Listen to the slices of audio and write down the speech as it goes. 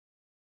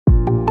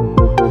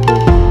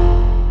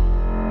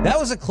That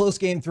was a close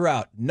game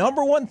throughout.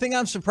 Number one thing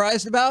I'm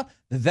surprised about,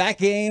 that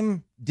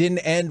game didn't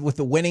end with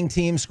the winning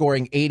team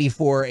scoring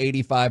 84,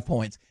 85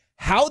 points.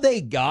 How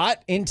they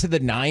got into the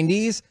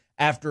 90s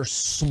after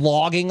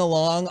slogging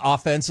along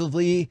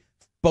offensively,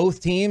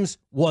 both teams,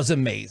 was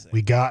amazing.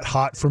 We got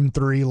hot from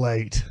three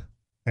late,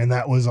 and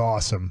that was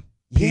awesome.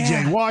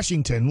 Yeah. PJ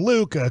Washington,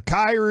 Luka,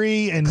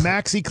 Kyrie, and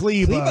Maxi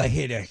Kleber. Kleber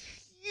hit a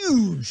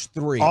huge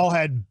three. All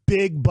had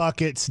big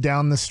buckets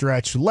down the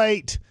stretch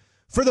late.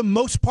 For the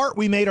most part,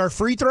 we made our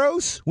free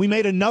throws. We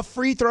made enough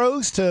free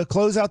throws to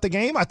close out the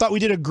game. I thought we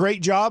did a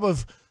great job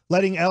of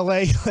letting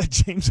LA let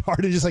James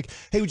Harden just like,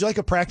 hey, would you like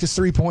a practice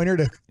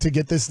three-pointer to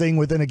get this thing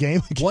within a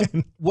game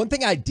again? One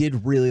thing I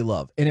did really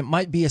love, and it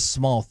might be a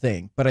small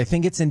thing, but I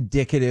think it's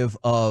indicative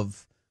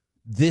of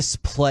this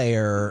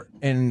player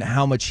and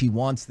how much he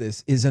wants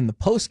this, is in the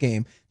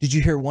postgame. Did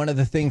you hear one of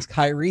the things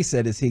Kyrie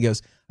said is he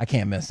goes, I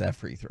can't miss that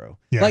free throw.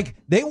 Yeah. Like,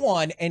 they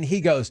won, and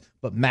he goes,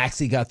 but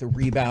Maxi got the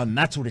rebound, and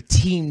that's what a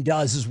team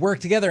does, is work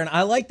together. And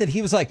I like that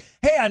he was like,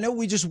 hey, I know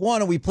we just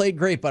won and we played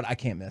great, but I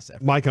can't miss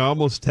that. Mike, I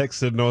almost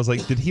texted, and I was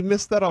like, did he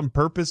miss that on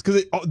purpose?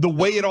 Because the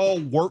way it all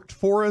worked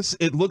for us,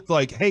 it looked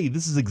like, hey,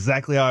 this is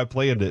exactly how I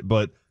planned it.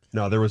 But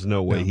no, there was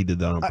no way he did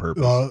that on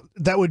purpose.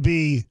 That would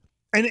be,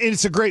 and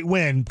it's a great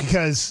win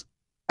because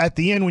at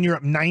the end when you're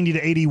up 90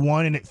 to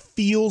 81 and it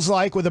feels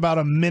like with about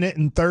a minute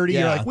and 30,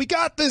 you're like, we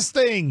got this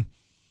thing.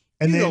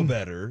 And you then know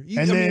better.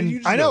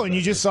 And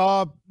you just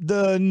saw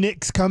the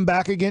Knicks come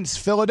back against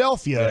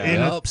Philadelphia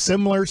in a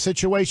similar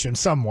situation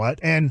somewhat.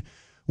 And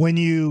when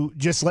you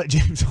just let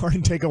James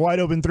Harden take a wide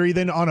open three,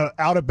 then on an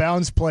out of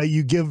bounds play,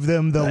 you give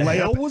them the layup.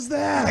 Hell was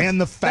that? And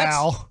the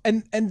foul.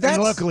 And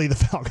luckily the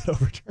foul got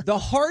overturned. The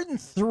Harden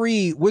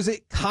three, was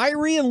it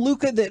Kyrie and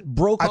Luka that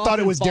broke off? I thought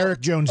it was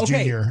Derrick Jones Jr.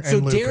 and so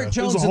Luka. Derrick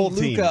Jones it was a whole and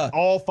team. Luka.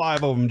 All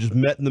five of them just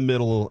met in the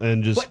middle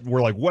and just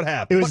were like, what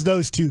happened? It was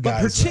those two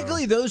guys. But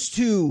particularly those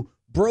two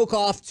broke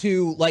off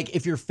to, like,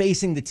 if you're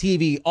facing the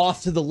TV,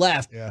 off to the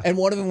left, and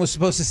one of them was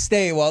supposed to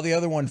stay while the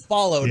other one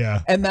followed,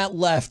 and that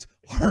left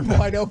Harden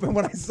wide open.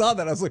 When I saw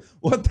that, I was like,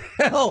 what the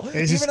hell?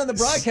 Even on the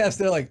broadcast,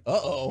 they're like,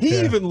 uh-oh. He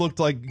even looked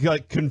like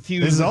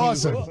confused. This is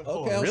awesome.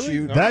 Okay, I'll really?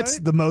 shoot. That's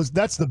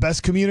the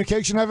best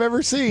communication I've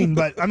ever seen.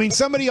 But, I mean,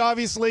 somebody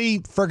obviously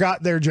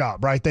forgot their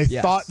job, right? They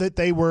thought that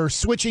they were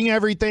switching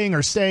everything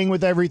or staying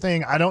with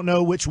everything. I don't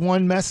know which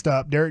one messed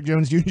up, Derrick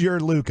Jones Jr. or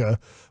Luka,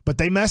 but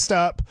they messed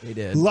up. They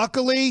did.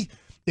 Luckily,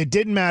 it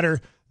didn't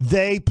matter.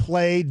 They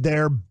played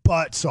their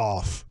butts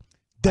off.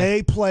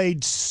 They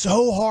played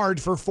so hard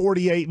for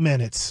 48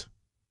 minutes.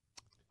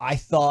 I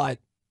thought,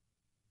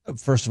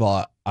 first of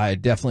all, I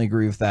definitely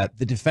agree with that.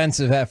 The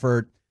defensive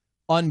effort,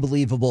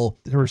 unbelievable.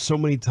 There were so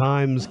many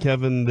times,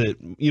 Kevin, that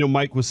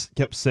Mike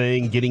kept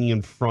saying getting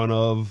in front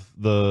of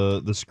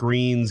the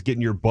screens,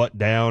 getting your butt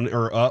down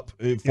or up,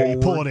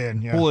 forward, pull it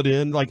in. Yeah. Pull it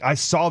in. Like, I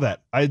saw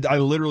that. I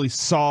literally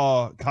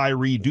saw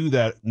Kyrie do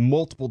that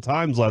multiple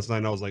times last night,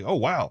 and I was like, oh,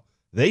 wow.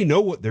 They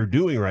know what they're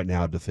doing right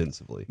now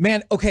defensively.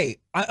 Man, okay,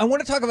 I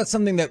want to talk about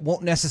something that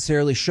won't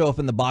necessarily show up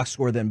in the box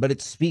score then, but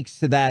it speaks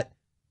to that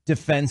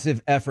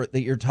defensive effort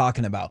that you're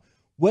talking about.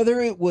 Whether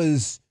it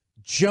was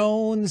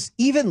Jones,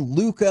 even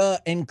Luka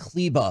and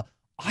Kleber,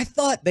 I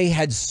thought they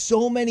had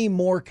so many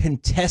more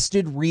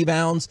contested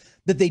rebounds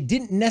that they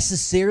didn't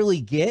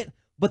necessarily get,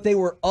 but they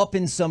were up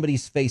in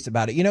somebody's face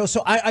about it.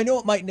 So I know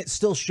it might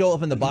still show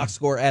up in the box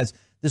score as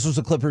this was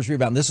a Clippers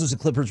rebound, this was a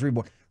Clippers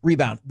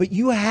rebound, but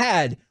you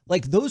had,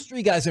 like, those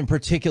three guys in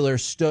particular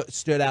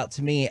stood out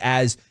to me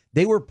as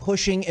they were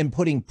pushing and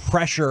putting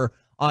pressure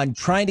on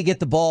trying to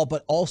get the ball,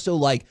 but also,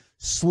 like,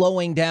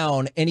 slowing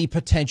down any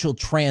potential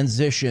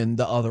transition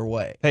the other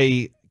way.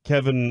 Hey,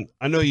 Kevin,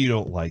 I know you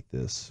don't like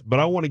this, but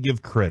I want to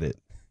give credit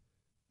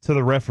to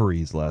the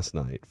referees last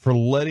night for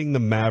letting the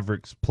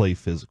Mavericks play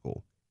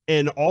physical.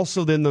 And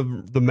also then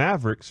the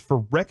Mavericks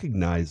for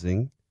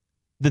recognizing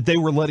that they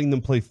were letting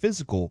them play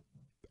physical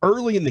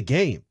early in the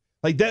game.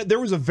 Like, that, there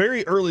was a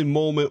very early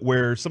moment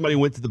where somebody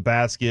went to the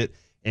basket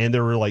and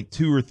there were like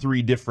 2 or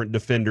 3 different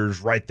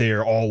defenders right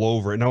there all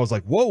over. And I was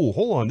like, whoa,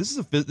 hold on.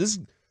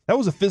 That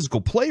was a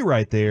physical play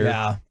right there.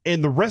 Yeah.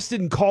 And the refs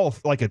didn't call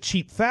like a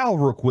cheap foul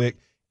real quick.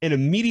 And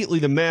immediately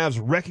the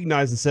Mavs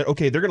recognized and said,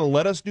 okay, they're going to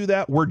let us do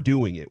that. We're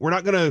doing it. We're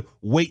not going to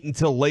wait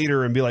until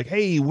later and be like,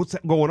 hey, what's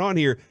going on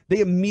here? They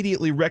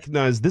immediately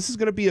recognized this is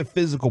going to be a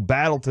physical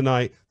battle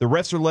tonight. The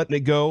refs are letting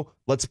it go.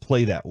 Let's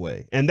play that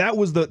way. And that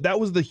was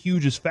the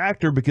hugest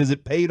factor because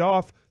it paid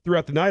off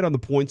throughout the night on the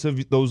points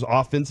of those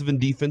offensive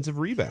and defensive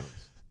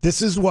rebounds.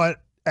 This is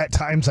what at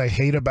times I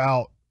hate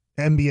about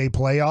NBA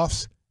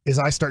playoffs. Is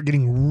I start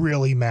getting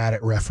really mad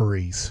at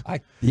referees.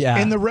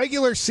 In the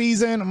regular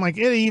season, I'm like,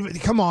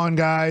 come on,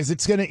 guys.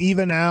 It's going to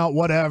even out,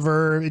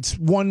 whatever. It's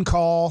one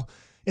call.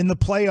 In the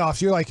playoffs,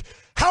 you're like,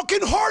 how can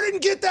Harden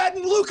get that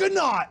and Luka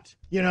not?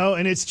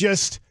 And it's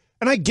just,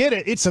 and I get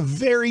it. It's a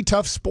very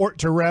tough sport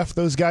to ref.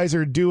 Those guys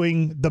are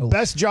doing the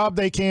best job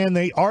they can.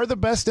 They are the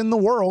best in the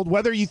world.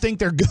 Whether you think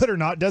they're good or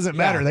not doesn't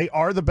matter. They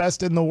are the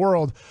best in the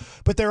world.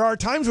 But there are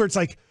times where it's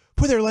like,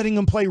 boy, they're letting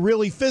them play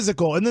really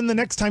physical. And then the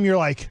next time you're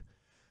like,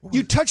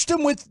 you touched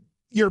him with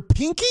your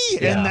pinky,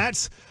 and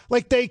that's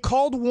like they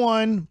called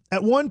one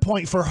at one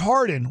point for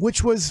Harden,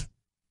 which was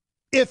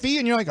iffy,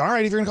 and you're like, all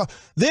right, if you're gonna call,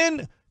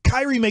 then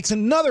Kyrie makes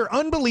another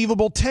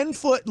unbelievable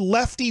 10-foot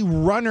lefty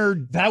runner.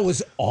 That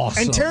was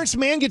awesome. And Terrence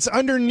Mann gets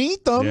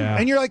underneath them,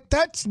 and you're like,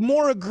 that's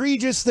more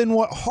egregious than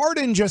what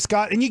Harden just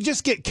got, and you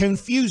just get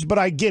confused. But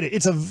I get it;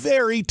 it's a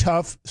very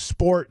tough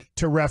sport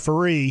to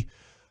referee,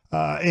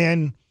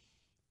 and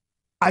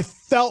I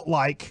felt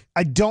like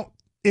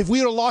if we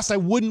would have lost, I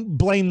wouldn't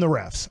blame the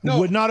refs. No. I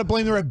would not have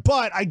blamed the refs.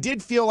 But I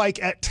did feel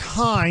like at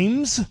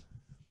times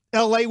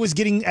LA was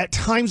getting at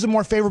times a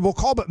more favorable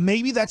call, but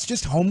maybe that's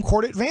just home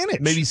court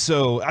advantage. Maybe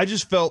so. I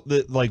just felt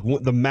that like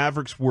the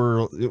Mavericks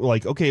were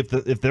like, okay, if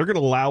they're going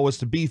to allow us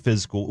to be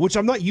physical, which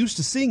I'm not used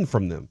to seeing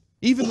from them.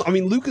 Even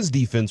Luka's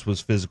defense was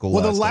physical.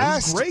 Well,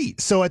 last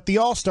great. So at the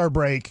All-Star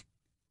break,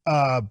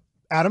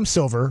 Adam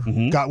Silver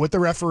got with the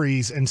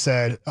referees and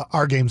said,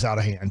 our game's out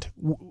of hand.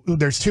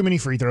 There's too many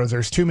free throws.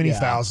 There's too many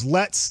fouls.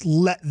 Let's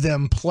let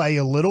them play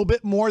a little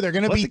bit more. They're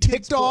going to be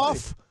ticked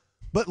off,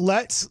 but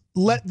let's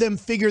let them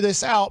figure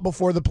this out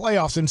before the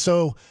playoffs. And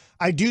so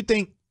I do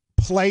think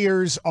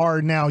players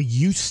are now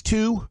used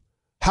to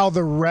how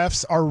the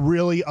refs are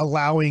really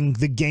allowing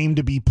the game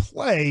to be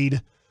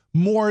played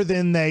more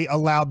than they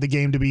allowed the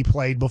game to be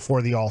played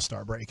before the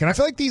All-Star break. And I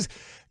feel like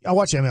I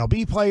watch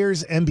MLB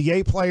players,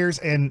 NBA players,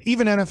 and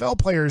even NFL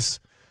players,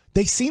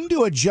 they seem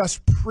to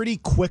adjust pretty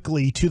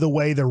quickly to the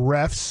way the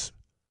refs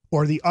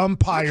or the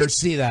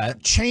umpires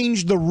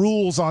change the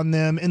rules on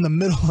them in the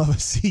middle of a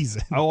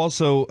season. I'll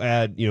also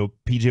add,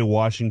 PJ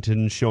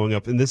Washington showing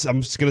up, and this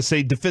I'm just going to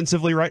say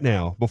defensively right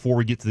now before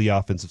we get to the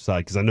offensive side,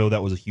 because I know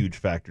that was a huge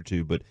factor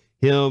too. But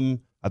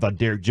I thought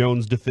Derek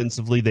Jones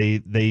defensively,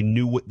 they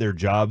knew what their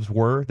jobs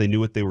were. They knew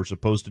what they were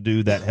supposed to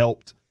do. That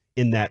helped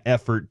in that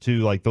effort to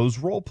like those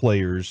role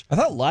players. I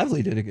thought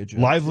Lively did a good job.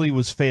 Lively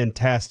was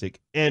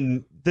fantastic.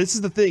 And this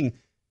is the thing.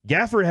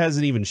 Gafford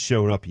hasn't even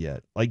shown up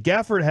yet. Like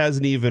Gafford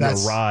hasn't even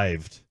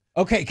arrived.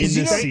 Okay, because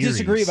you don't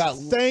disagree about.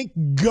 Thank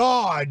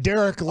God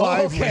Derek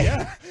Lively. Oh, okay,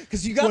 yeah.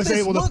 Because you got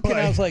this look, and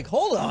I was like,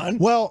 hold on.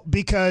 Well,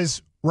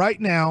 because right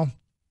now,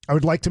 I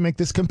would like to make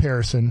this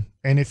comparison.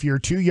 And if you're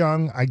too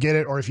young, I get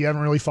it. Or if you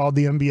haven't really followed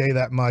the NBA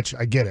that much,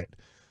 I get it.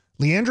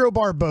 Leandro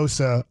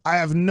Barbosa, I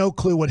have no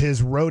clue what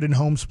his road and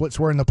home splits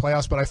were in the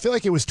playoffs, but I feel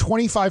like it was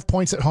 25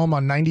 points at home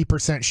on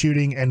 90%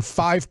 shooting and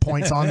 5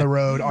 points on the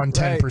road on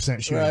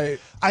 10% shooting. Right.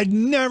 I'd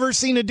never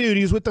seen a dude.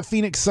 He was with the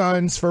Phoenix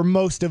Suns for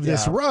most of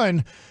this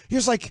run. He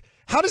was like,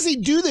 how does he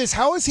do this?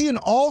 How is he an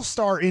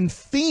all-star in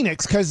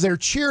Phoenix? Because they're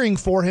cheering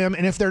for him.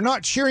 And if they're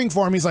not cheering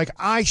for him, he's like,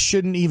 I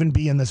shouldn't even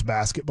be in this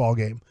basketball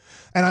game.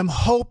 And I'm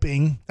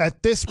hoping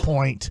at this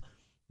point,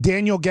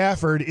 Daniel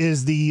Gafford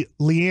is the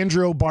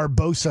Leandro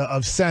Barbosa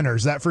of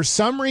centers, that for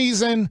some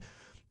reason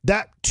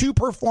that 2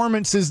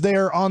 performances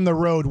there on the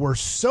road were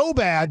so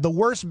bad, the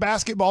worst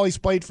basketball he's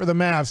played for the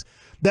Mavs,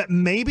 that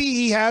maybe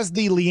he has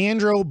the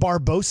Leandro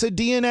Barbosa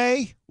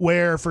DNA,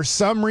 where for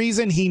some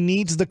reason he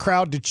needs the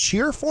crowd to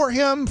cheer for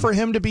him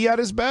to be at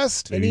his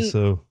best.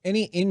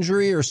 Any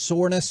injury or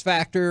soreness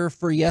factor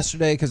for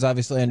yesterday? Because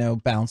obviously I know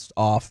bounced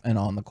off and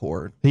on the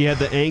court. He had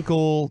the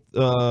ankle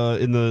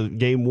in the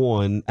game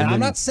 1. And I'm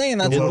not saying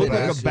that's it looked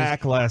like a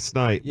back last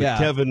night. But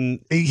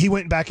Kevin, he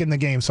went back in the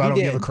game, so I don't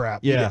give a crap.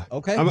 Yeah.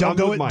 Okay.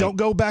 Don't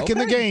go back in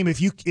the game if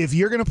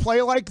you're going to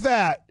play like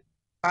that.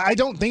 I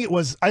don't think it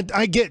was.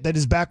 I get that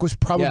his back was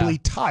probably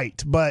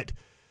tight, but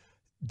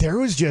he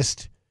was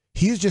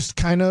just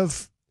kind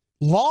of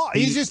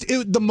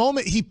the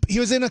moment he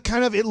was in a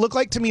kind of, it looked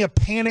like to me a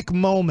panic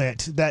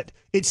moment, that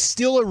it's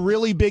still a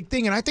really big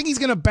thing. And I think he's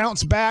going to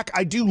bounce back.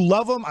 I do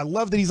love him. I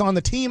love that he's on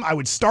the team. I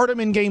would start him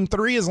in game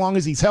 3 as long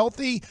as he's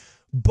healthy,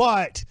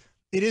 but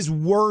it is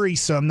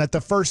worrisome that the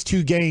first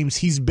 2 games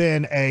he's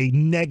been a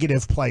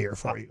negative player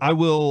for you. I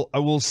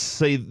will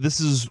say this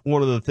is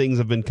one of the things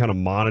I've been kind of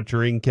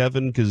monitoring,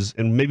 Kevin,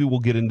 and maybe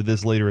we'll get into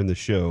this later in the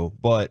show,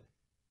 but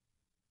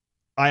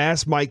I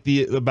asked Mike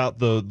about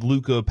the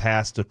Luka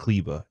pass to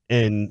Kleber,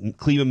 and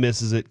Kleber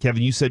misses it.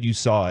 Kevin, you said you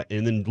saw it,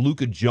 and then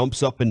Luka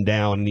jumps up and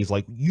down, and he's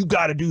like, you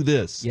got to do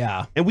this.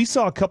 Yeah. And we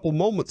saw a couple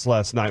moments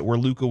last night where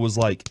Luka was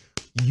like,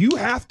 you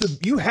have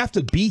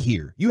to be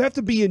here. You have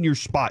to be in your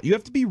spot. You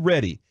have to be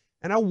ready.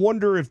 And I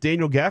wonder if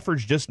Daniel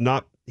Gafford's just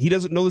he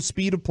doesn't know the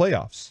speed of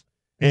playoffs.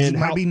 And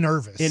he might be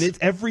nervous. And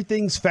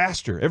everything's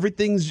faster.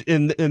 Everything's,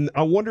 and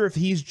I wonder if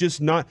he's just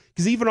not,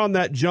 because even on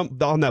that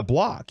jump, on that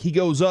block, he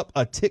goes up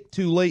a tick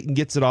too late and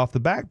gets it off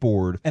the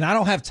backboard. And I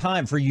don't have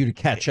time for you to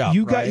catch up.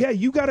 You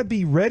got to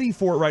be ready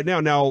for it right now.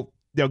 Now,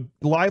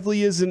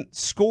 Lively isn't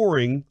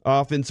scoring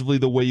offensively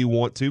the way you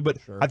want to, but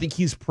I think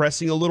he's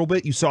pressing a little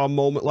bit. You saw a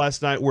moment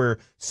last night where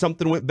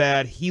something went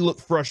bad. He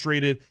looked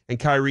frustrated, and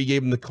Kyrie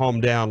gave him the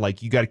calm down.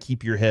 Like, you got to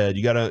keep your head.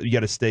 You got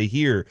to stay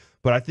here.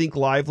 But I think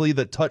Lively,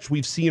 the touch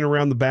we've seen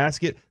around the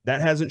basket,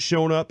 that hasn't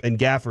shown up, and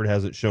Gafford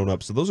hasn't shown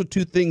up. So those are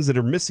 2 things that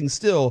are missing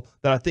still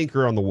that I think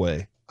are on the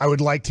way. I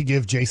would like to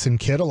give Jason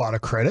Kidd a lot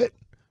of credit.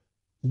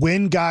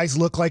 When guys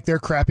look like they're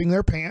crapping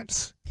their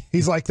pants,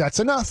 he's like, that's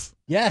enough.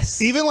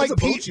 Yes. Even like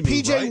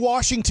PJ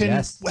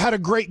Washington had a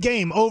great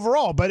game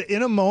overall, but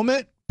in a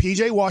moment,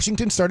 PJ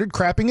Washington started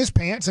crapping his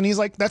pants, and he's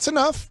like, that's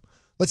enough.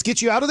 Let's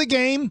get you out of the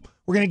game.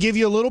 We're going to give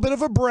you a little bit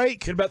of a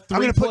break. I'm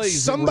going to put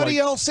somebody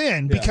else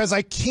in because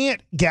I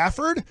can't.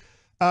 Gafford,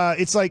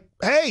 it's like,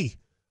 hey,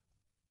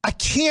 I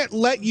can't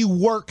let you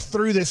work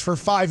through this for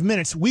 5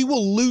 minutes. We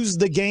will lose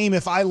the game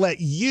if I let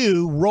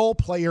you, role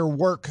player,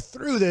 work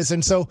through this.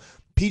 And so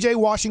PJ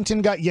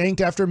Washington got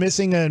yanked after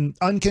missing an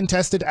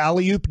uncontested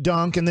alley-oop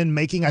dunk and then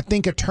making, I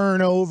think, a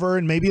turnover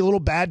and maybe a little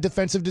bad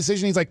defensive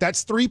decision. He's like,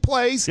 that's 3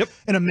 plays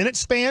in a minute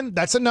span.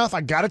 That's enough.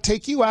 I got to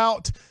take you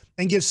out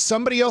and give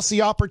somebody else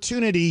the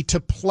opportunity to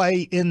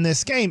play in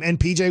this game. And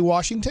PJ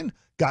Washington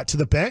got to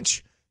the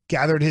bench,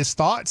 gathered his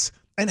thoughts,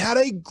 and had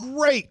a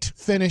great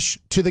finish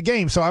to the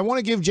game. So I want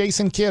to give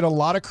Jason Kidd a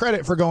lot of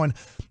credit for going,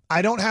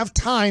 I don't have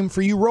time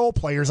for you role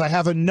players. I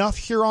have enough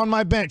here on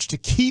my bench to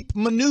keep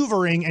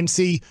maneuvering and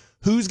see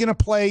who's going to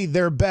play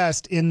their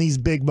best in these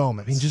big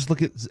moments. I mean, just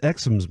look at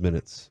Exum's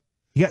minutes.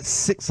 He got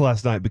 6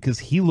 last night because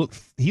he looked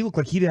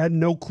like he had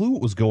no clue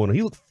what was going on.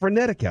 He looked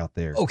frenetic out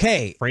there.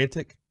 Okay.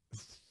 Frantic.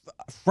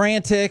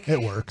 It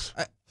works.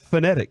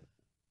 Phonetic.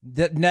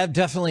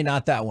 Definitely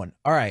not that one.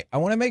 All right. I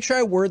want to make sure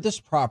I word this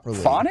properly.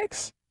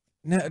 Phonics?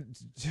 No,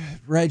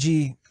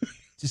 Reggie,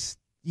 just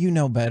you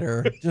know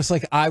better. Just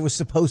like I was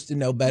supposed to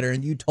know better,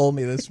 and you told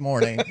me this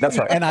morning. That's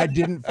right. And I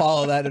didn't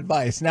follow that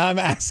advice. Now I'm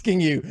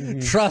asking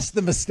you, trust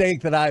the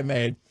mistake that I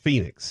made.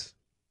 Phoenix.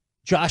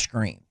 Josh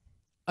Green.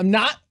 I'm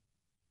not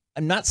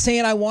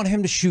saying I want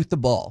him to shoot the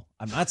ball.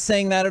 I'm not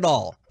saying that at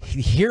all.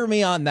 Hear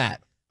me on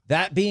that.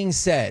 That being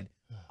said,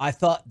 I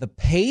thought the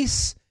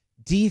pace,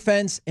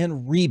 defense,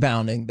 and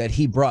rebounding that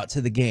he brought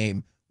to the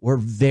game were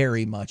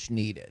very much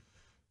needed.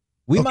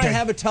 We might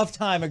have a tough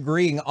time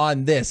agreeing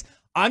on this.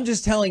 I'm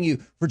just telling you,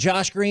 for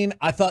Josh Green,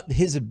 I thought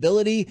his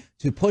ability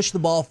to push the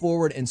ball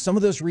forward and some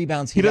of those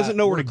rebounds he doesn't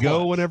know where to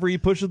go whenever he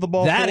pushes the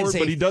ball forward,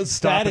 but he does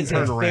stop and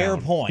turn around. That is a fair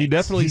point. He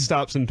definitely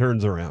stops and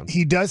turns around.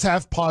 He does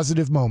have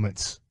positive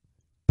moments,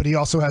 but he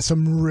also has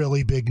some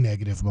really big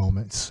negative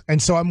moments.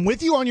 And so I'm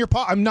with you on your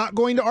I'm not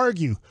going to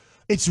argue.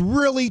 It's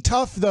really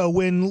tough, though,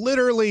 when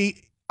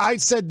literally I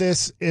said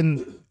this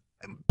in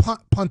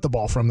punt the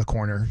ball from the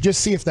corner. Just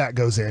see if that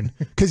goes in.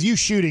 Because you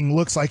shooting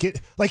looks like it,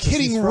 like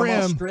hitting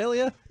rim.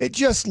 Australia? It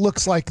just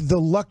looks like the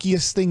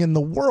luckiest thing in the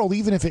world,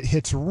 even if it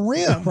hits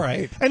rim.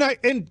 Right.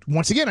 And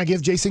once again, I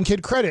give Jason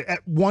Kidd credit.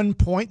 At one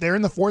point there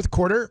in the fourth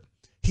quarter,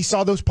 he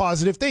saw those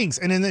positive things.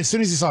 And then as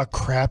soon as he saw,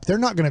 crap, they're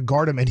not going to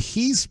guard him. And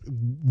he's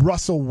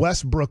Russell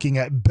Westbrooking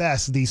at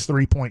best these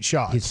 3-point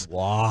shots. He's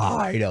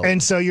wide open.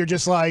 And so you're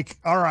just like,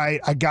 all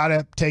right, I got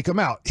to take him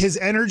out. His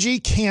energy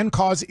can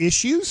cause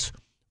issues.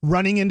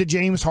 Running into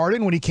James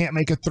Harden when he can't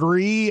make a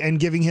 3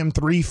 and giving him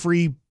 3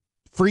 free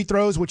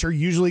throws, which are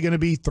usually going to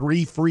be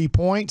 3 free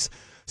points.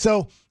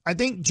 So I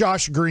think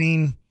Josh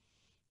Green,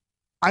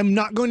 I'm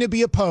not going to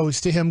be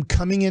opposed to him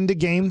coming into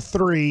game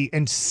 3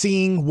 and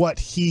seeing what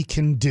he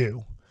can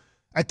do.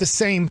 At the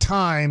same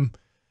time,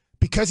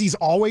 because he's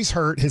always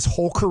hurt his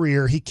whole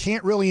career, he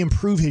can't really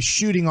improve his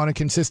shooting on a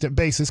consistent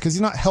basis because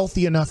he's not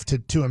healthy enough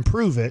to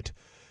improve it.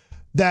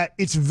 That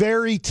it's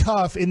very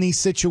tough in these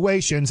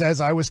situations, as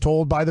I was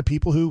told by the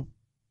people who,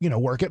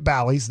 work at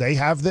Bally's. They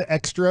have the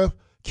extra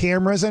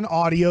cameras and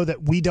audio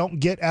that we don't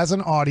get as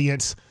an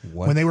audience.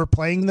 What? When they were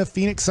playing the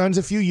Phoenix Suns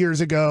a few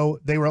years ago,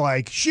 they were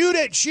like, shoot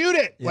it.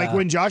 Yeah. Like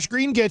when Josh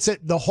Green gets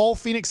it, the whole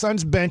Phoenix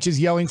Suns bench is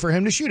yelling for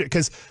him to shoot it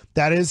because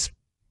that is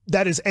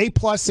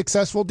A+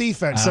 successful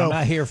defense. I'm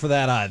not here for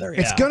that either.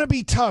 It's going to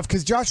be tough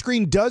because Josh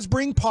Green does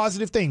bring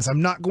positive things.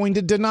 I'm not going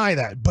to deny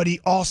that, but he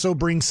also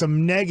brings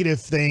some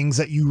negative things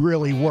that you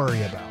really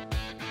worry about.